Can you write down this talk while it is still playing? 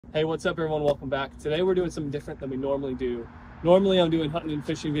Hey, what's up everyone? Welcome back. Today we're doing something different than we normally do. Normally I'm doing hunting and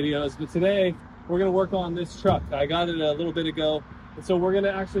fishing videos, but today we're gonna work on this truck. I got it a little bit ago, and so we're gonna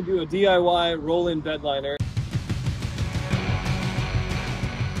actually do a DIY roll-in bedliner.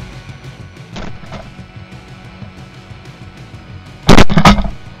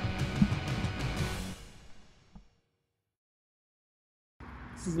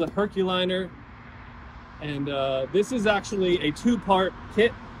 This is the Herculiner, and this is actually a two-part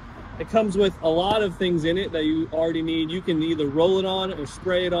kit. It comes with a lot of things in it that you already need. You can either roll it on or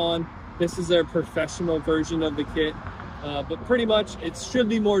spray it on. This is their professional version of the kit, but pretty much it should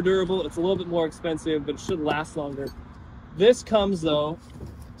be more durable. It's a little bit more expensive, but it should last longer. This comes though,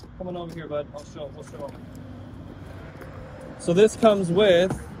 come on over here, bud. We'll show them. So this comes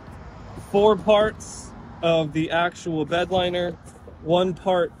with 4 parts of the actual bedliner, 1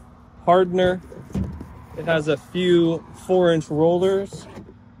 part hardener. It has a few 4-inch rollers,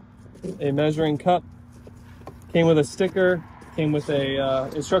 a measuring cup, came with a sticker, came with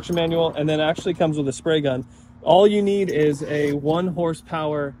a instruction manual, and then actually comes with a spray gun. All you need is a 1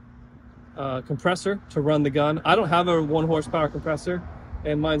 horsepower compressor to run the gun. I don't have a 1 horsepower compressor,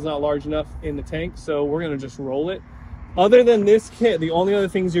 and mine's not large enough in the tank, so we're gonna just roll it. Other than this kit, the only other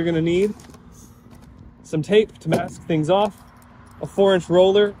things you're gonna need: some tape to mask things off, a 4-inch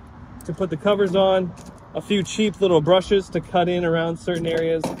roller to put the covers on, a few cheap little brushes to cut in around certain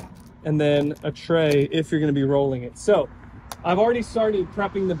areas, and then a tray if you're going to be rolling it. So I've already started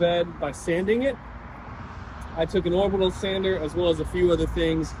prepping the bed by sanding it. I took an orbital sander as well as a few other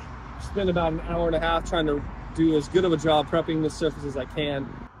things. Spent about an hour and a half trying to do as good of a job prepping this surface as I can.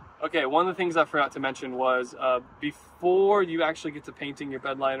 Okay, one of the things I forgot to mention was before you actually get to painting your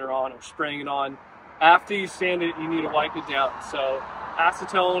bed liner on or spraying it on, after you sand it, you need to wipe it down. So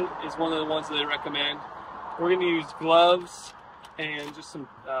acetone is one of the ones that they recommend. We're going to use gloves and just some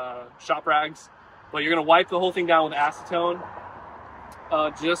shop rags, but you're going to wipe the whole thing down with acetone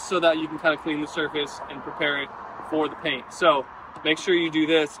just so that you can kind of clean the surface and prepare it for the paint. So make sure you do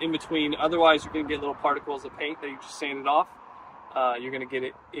this in between, otherwise you're going to get little particles of paint that you just sanded off. You're going to get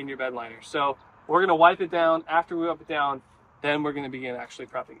it in your bed liner. So we're going to wipe it down. After we wipe it down, then we're going to begin actually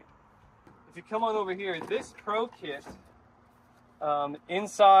prepping it. If you come on over here, this Pro Kit,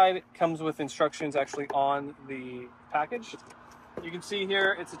 inside comes with instructions actually on the package. You can see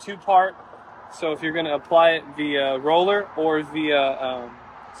here it's a 2-part, so if you're going to apply it via roller or via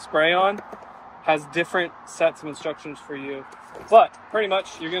spray on, has different sets of instructions for you. But pretty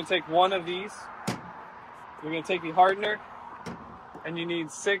much you're going to take one of these, you're going to take the hardener, and you need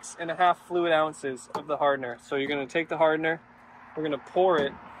 6.5 fluid ounces of the hardener. So you're going to take the hardener, we're going to pour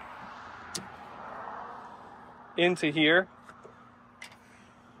it into here.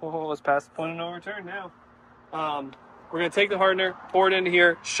 Oh, let's pass the point of no return now. We're going to take the hardener, pour it into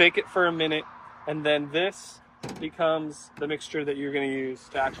here, shake it for a minute, and then this becomes the mixture that you're going to use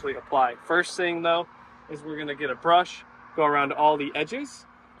to actually apply. First thing though is we're going to get a brush, go around all the edges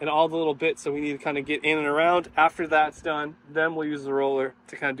and all the little bits that we need to kind of get in and around. After that's done, then we'll use the roller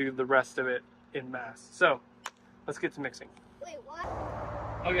to kind of do the rest of it in mass. So let's get to mixing. Wait, what?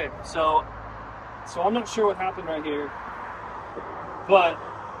 Okay, so I'm not sure what happened right here, but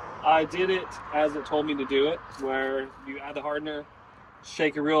I did it as it told me to do it, where you add the hardener,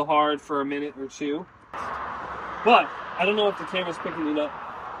 shake it real hard for a minute or 2. But I don't know if the camera's picking it up.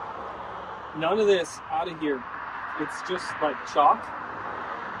 None of this out of here. It's just like chalk,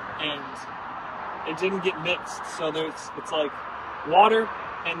 and it didn't get mixed. So it's like water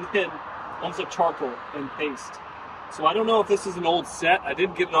and then almost like charcoal and paste. So I don't know if this is an old set. I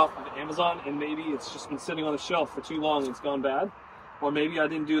did get it off of Amazon, and maybe it's just been sitting on the shelf for too long and it's gone bad. Or maybe I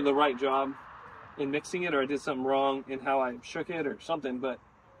didn't do the right job in mixing it, or I did something wrong in how I shook it or something. But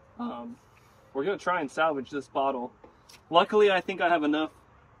we're going to try and salvage this bottle. Luckily, I think I have enough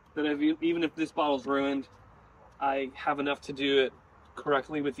that even if this bottle's ruined, I have enough to do it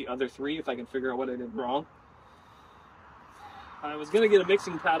correctly with the other 3 if I can figure out what I did wrong. I was going to get a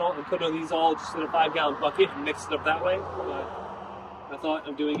mixing paddle and put these all just in a 5-gallon bucket and mix it up that way, but I thought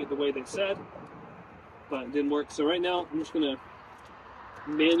of doing it the way they said, but it didn't work. So right now, I'm just going to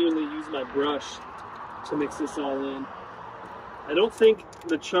manually use my brush to mix this all in. I don't think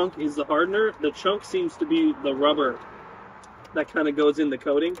the chunk is the hardener. The chunk seems to be the rubber that kind of goes in the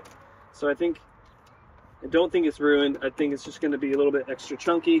coating. So I don't think it's ruined. I think it's just going to be a little bit extra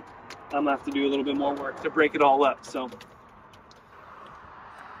chunky. I'm going to have to do a little bit more work to break it all up. So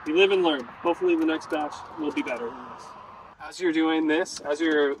you live and learn. Hopefully the next batch will be better than this. As you're doing this, as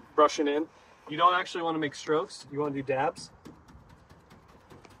you're brushing in, you don't actually want to make strokes. You want to do dabs.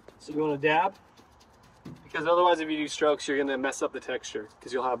 So you want to dab. Because otherwise if you do strokes, you're gonna mess up the texture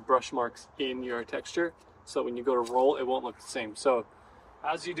because you'll have brush marks in your texture. So when you go to roll, it won't look the same. So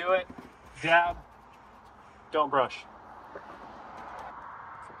as you do it, dab, don't brush.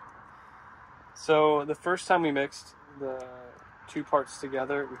 So the first time we mixed the two parts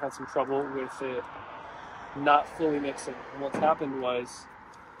together, we had some trouble with it not fully mixing. And what's happened was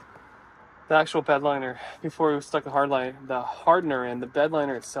the actual bedliner, before we stuck the hardener in, the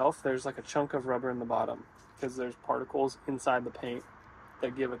bedliner itself, there's like a chunk of rubber in the bottom because there's particles inside the paint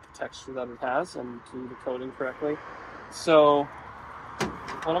that give it the texture that it has and do the coating correctly. So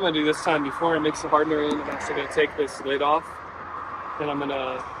what I'm gonna do this time, before I mix the hardener in, I'm actually gonna take this lid off and I'm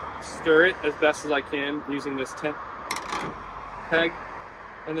gonna stir it as best as I can using this tent peg.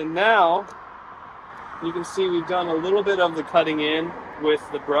 And then now you can see we've done a little bit of the cutting in with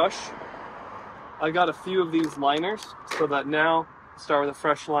the brush. I got a few of these liners so that now start with a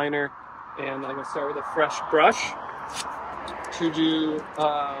fresh liner and I'm gonna start with a fresh brush to do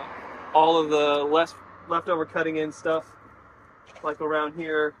all of the leftover cutting in stuff, like around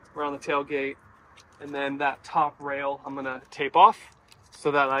here, around the tailgate, and then that top rail I'm gonna tape off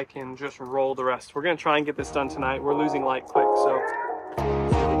so that I can just roll the rest. We're gonna try and get this done tonight. We're losing light quick, so let's see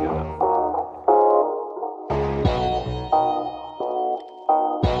if we can do that.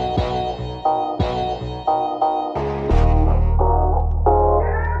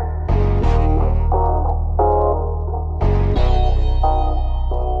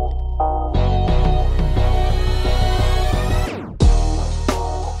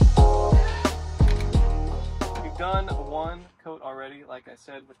 Done one coat already, like I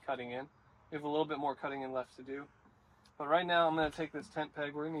said, with cutting in. We have a little bit more cutting in left to do. But right now I'm going to take this tent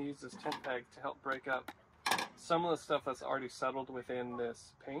peg. We're going to use this tent peg to help break up some of the stuff that's already settled within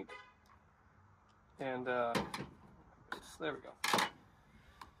this paint. And there we go.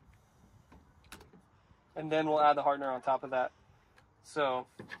 And then we'll add the hardener on top of that. So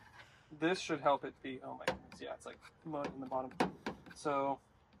this should help it be, oh my goodness, yeah, it's like mud in the bottom. So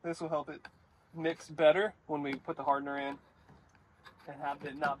this will help it mix better when we put the hardener in and have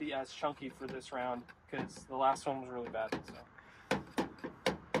it not be as chunky for this round because the last one was really bad. So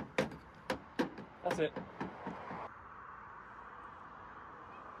that's it.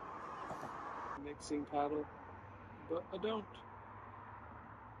 Mixing paddle, but I don't.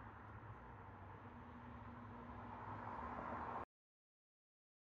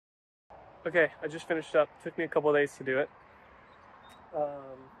 Okay, I just finished up. Took me a couple of days to do it.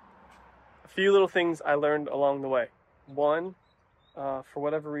 A few little things I learned along the way. One, for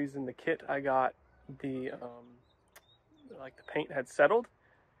whatever reason, the kit I got, the paint had settled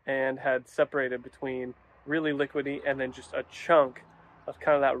and had separated between really liquidy and then just a chunk of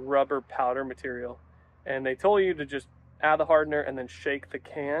kind of that rubber powder material. And they told you to just add the hardener and then shake the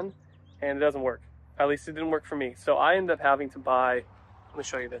can, and it doesn't work. At least it didn't work for me. So I ended up having to buy, let me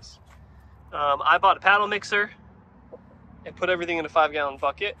show you this. I bought a paddle mixer and put everything in a 5-gallon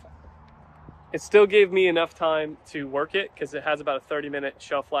bucket. It still gave me enough time to work it because it has about a 30-minute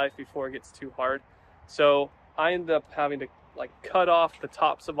shelf life before it gets too hard. So I ended up having to cut off the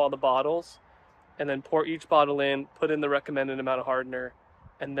tops of all the bottles and then pour each bottle in, put in the recommended amount of hardener,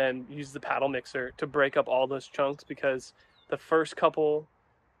 and then use the paddle mixer to break up all those chunks, because the first couple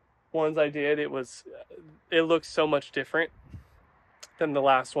ones I did, it looked so much different than the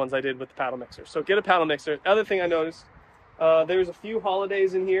last ones I did with the paddle mixer. So get a paddle mixer. Other thing I noticed, there's a few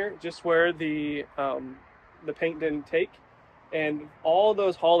holidays in here just where the paint didn't take, and all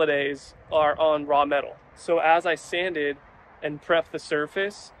those holidays are on raw metal. So as I sanded and prepped the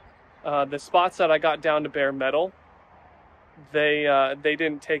surface, the spots that I got down to bare metal, they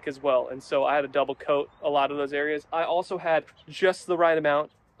didn't take as well, and so I had to double coat a lot of those areas. I also had just the right amount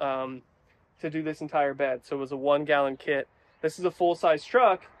to do this entire bed, so it was a 1-gallon kit. This is a full-size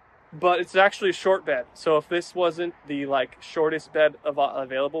truck, but it's actually a short bed. So if this wasn't the shortest bed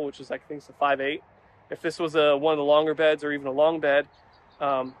available, which is I think it's a 5'8", if this was one of the longer beds or even a long bed,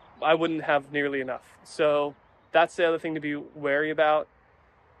 I wouldn't have nearly enough. So that's the other thing to be wary about.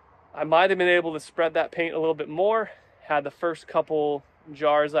 I might have been able to spread that paint a little bit more had the first couple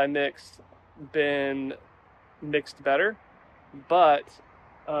jars I mixed been mixed better, but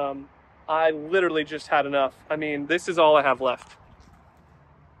I literally just had enough. I mean, this is all I have left.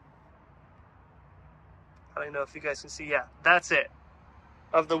 I don't know if you guys can see. Yeah, that's it.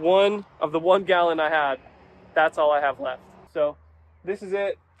 Of the one gallon I had, that's all I have left. So this is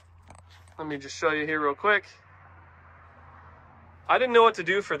it. Let me just show you here real quick. I didn't know what to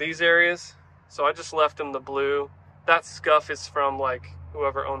do for these areas, so I just left them the blue. That scuff is from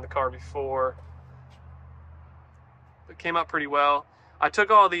whoever owned the car before. It came out pretty well. I took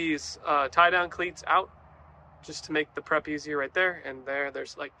all these tie-down cleats out just to make the prep easier right there. And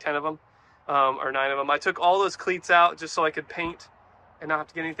there's like 10 of them, or 9 of them. I took all those cleats out just so I could paint and not have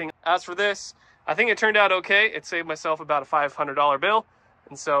to get anything. As for this, I think it turned out okay. It saved myself about a $500 bill.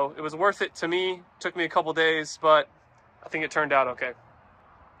 And so it was worth it to me. It took me a couple days, but I think it turned out okay.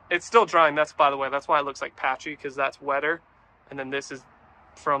 It's still drying. That's, by the way, that's why it looks like patchy, because that's wetter. And then this is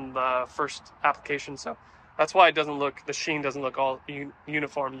from the first application. So that's why it doesn't look, the sheen doesn't look all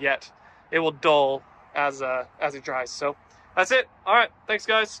uniform yet. It will dull as it dries. So that's it. All right. Thanks,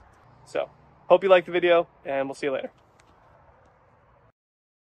 guys. So hope you liked the video, and we'll see you later.